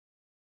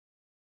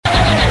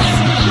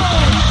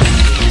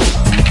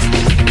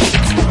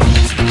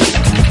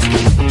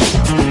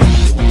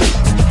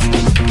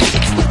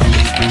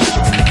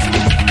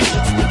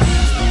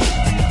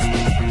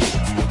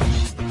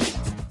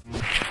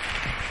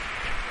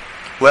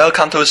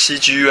Welcome to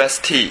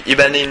CGUST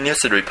Evening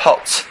News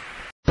Report.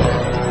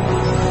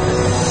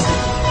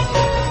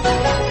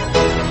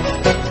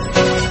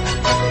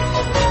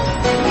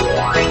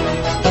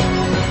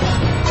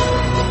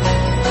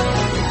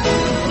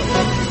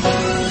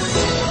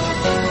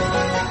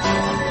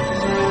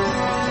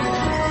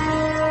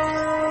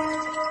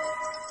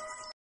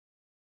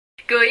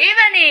 Good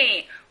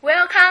evening!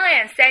 Welcome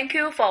and thank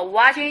you for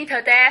watching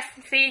today's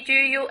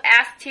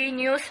CGUST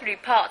News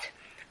Report.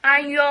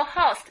 I'm your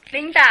host,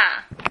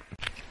 Linda.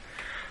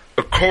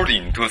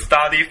 According to a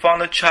study from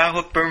the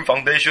Childhood Burn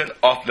Foundation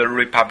of the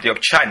Republic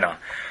of China,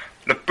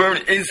 the burn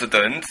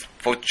incidence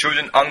for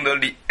children under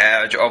the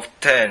age of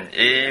 10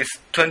 is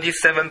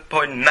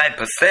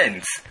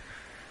 27.9%,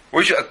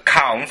 which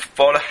accounts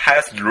for the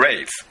highest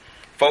rates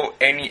for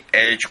any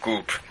age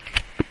group.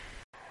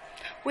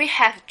 We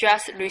have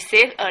just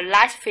received a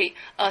live feed,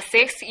 a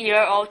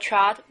 6-year-old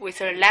child with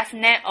the last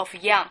name of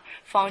Yang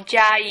from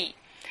Jiayi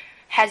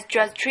has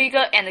just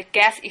triggered a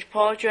gas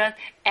explosion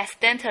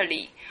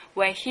accidentally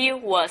when he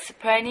was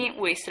playing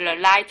with the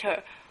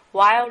lighter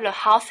while the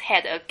house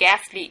had a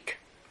gas leak.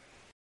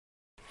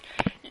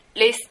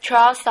 This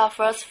child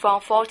suffers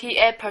from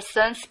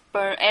 48%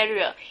 burn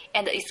area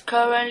and is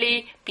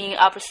currently being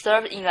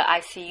observed in the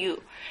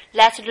ICU.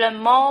 Let's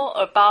learn more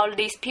about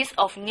this piece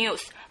of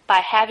news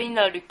by having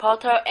the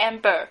reporter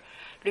Amber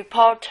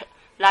report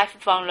live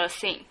from the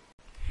scene.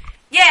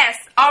 Yes,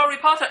 our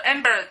reporter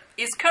Amber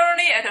is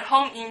currently at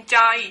home in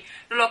Jiayi.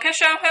 The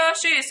location where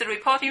she is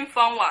reporting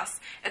from was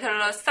at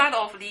the site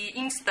of the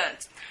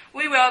incident.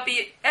 We will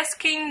be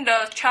asking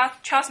the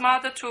child's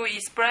mother to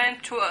explain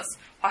to us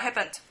what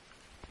happened.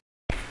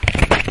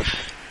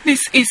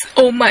 This is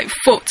all my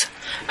fault.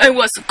 I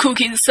was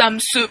cooking some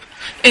soup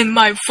and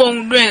my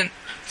phone rang,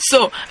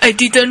 so I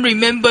didn't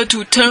remember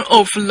to turn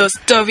off the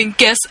stove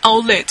gas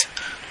outlet.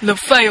 The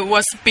fire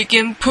was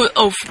being put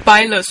off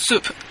by the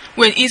soup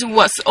when it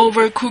was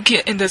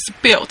overcooked and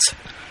spilled.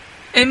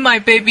 And my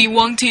baby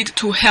wanted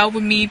to help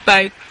me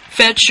by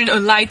fetching a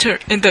lighter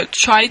and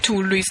try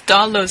to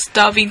restart the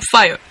stove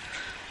fire.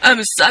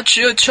 I'm such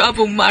a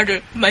trouble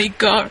mother, my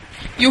God.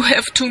 You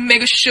have to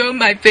make sure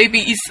my baby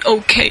is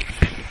okay.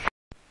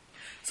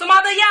 So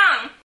Mother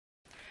Yang,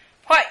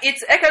 what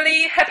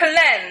exactly happened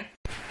then?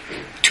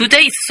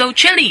 Today is so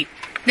chilly.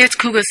 Let's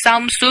cook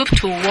some soup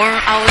to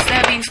warm our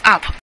savings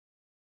up.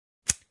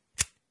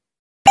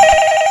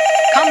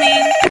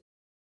 Coming.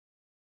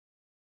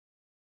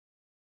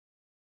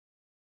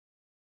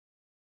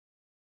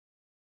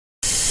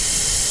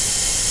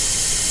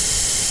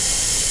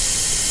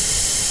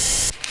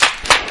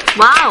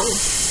 Wow,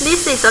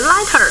 this is a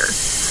lighter.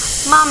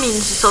 Mommy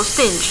is so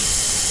stingy.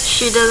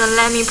 She doesn't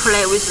let me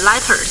play with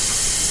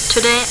lighters.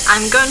 Today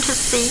I'm going to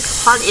see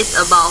what it's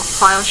about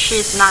while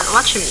she's not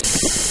watching me.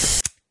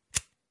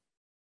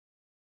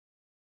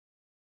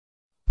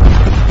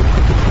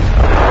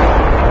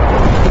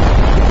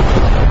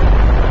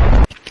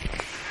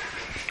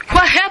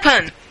 What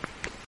happened?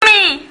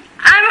 Mommy,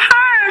 I'm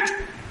hurt.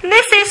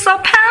 This is so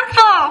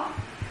painful.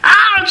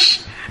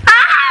 Ouch!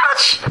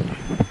 Ouch!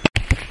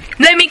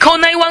 Let me call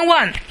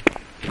 911.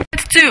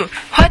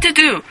 What to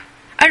do?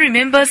 I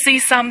remember seeing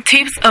some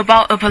tips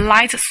about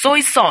applying soy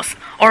sauce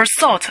or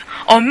salt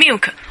or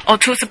milk or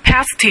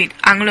toothpaste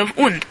on the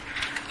wound.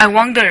 I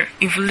wonder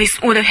if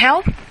this would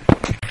help?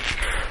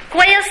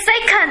 Wait a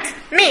second,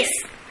 miss.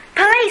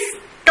 Please,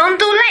 don't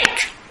do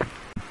late.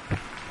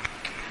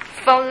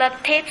 For the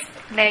tips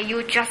that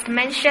you just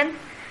mentioned,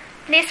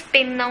 there's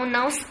been no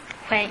notes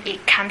when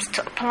it comes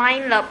to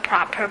applying the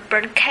proper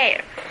burn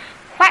care.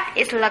 What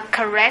is the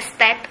correct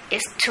step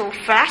is to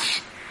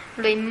flush,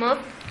 remove,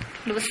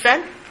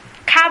 loosen,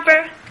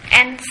 cover,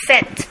 and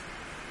set.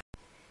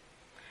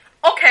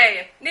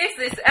 Okay, this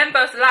is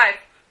Amber's live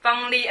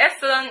from the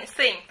accident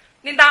scene.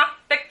 Linda,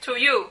 back to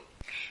you.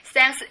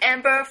 Thanks,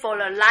 Amber, for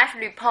the live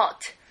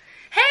report.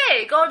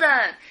 Hey,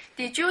 Gordon,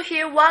 did you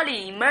hear what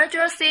the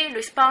emergency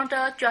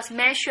responder just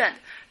mentioned?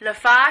 The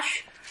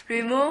flush,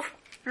 remove,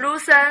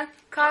 loosen,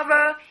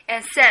 cover,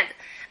 and set.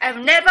 I've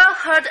never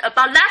heard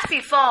about that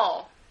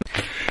before.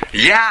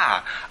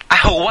 Yeah, I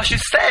heard what she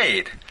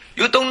said.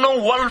 You don't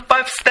know what the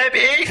 5 step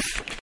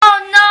is? Oh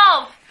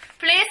no!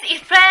 Please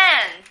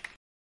explain.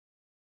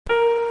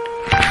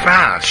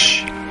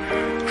 Flush.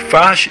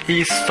 Flush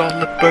is soak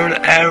the burn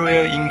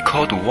area in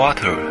cold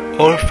water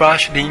or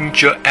flush the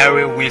injured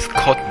area with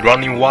cold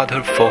running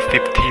water for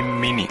 15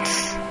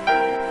 minutes.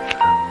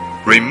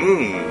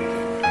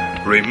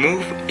 Remove.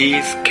 Remove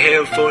is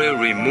carefully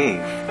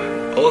remove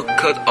or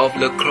cut off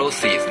the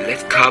clothes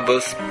that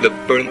covers the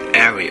burn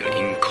area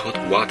in cold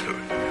water.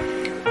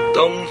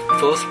 Don't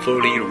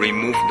forcefully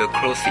remove the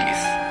clothes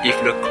if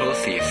the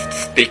clothes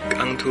stick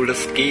onto the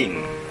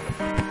skin.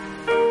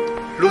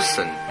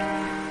 Loosen.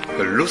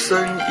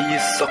 Loosen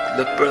is soak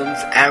the burn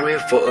area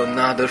for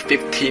another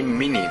 15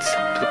 minutes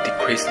to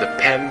decrease the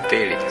pain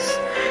feelings.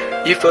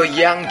 If a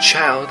young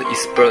child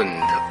is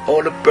burned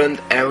or the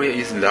burned area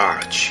is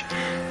large,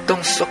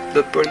 don't soak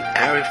the burn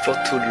area for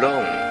too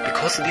long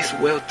because this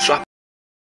will drop